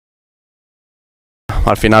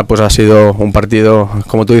al final pues ha sido un partido,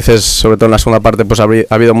 como tú dices, sobre todo en la segunda parte pues ha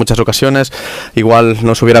habido muchas ocasiones. Igual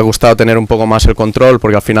nos hubiera gustado tener un poco más el control,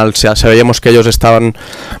 porque al final veíamos que ellos estaban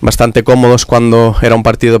bastante cómodos cuando era un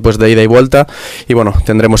partido pues de ida y vuelta, y bueno,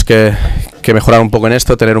 tendremos que mejorar un poco en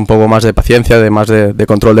esto, tener un poco más de paciencia, de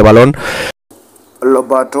control de balón.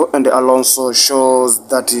 Roberto and Alonso shows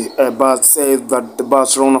that says that the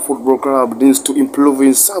Barcelona Football Club needs to improve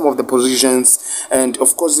in some of the positions, and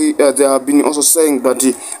of course they have been also saying that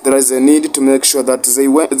there is a need to make sure that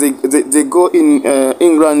they go in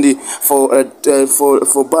England for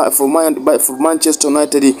Manchester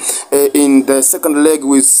United in the second leg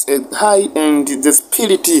with high and the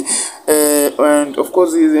spirit and of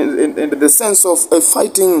course in the sense of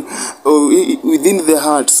fighting within their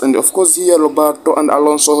hearts. And of course here Roberto and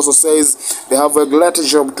Alonso also says they have a great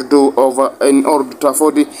job to do over in Old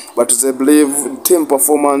Trafford, but they believe team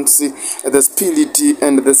performance, the spirit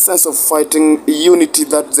and the sense of fighting unity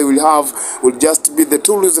that they will have will just be the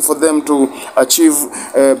tools for them to achieve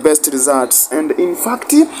best results. And in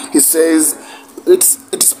fact, he says it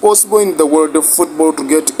is possible in the world of football to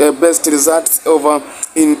get best results over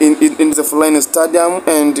in the Flying Stadium.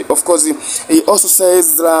 And of course he also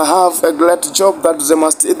says they have a great job that they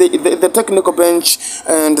must the technical bench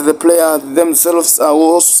and the player themselves are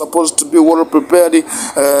also supposed to be well prepared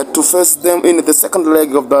to face them in the second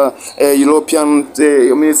leg of the European the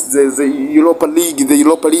Europa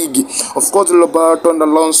League. Of course Roberto and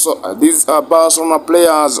Alonso, these are Barcelona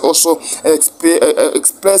players, also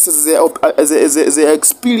expresses their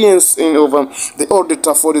experience in over the Old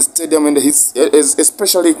Trafford Stadium, and his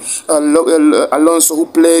especially Alonso, who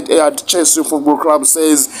played at Chelsea Football Club,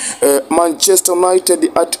 says Manchester United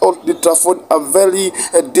at Old Trafford are very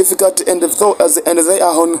difficult, and they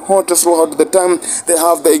are on hot throughout the time. They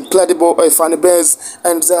have the incredible fan base,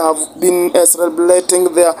 and they have been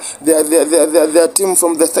celebrating their team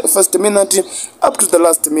from the first minute up to the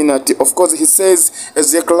last minute. Of course, he says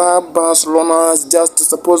as a club, Barcelona is just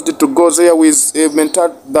supposed to go there with a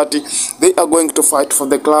mentality that they are going to fight for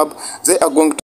the club. They are going to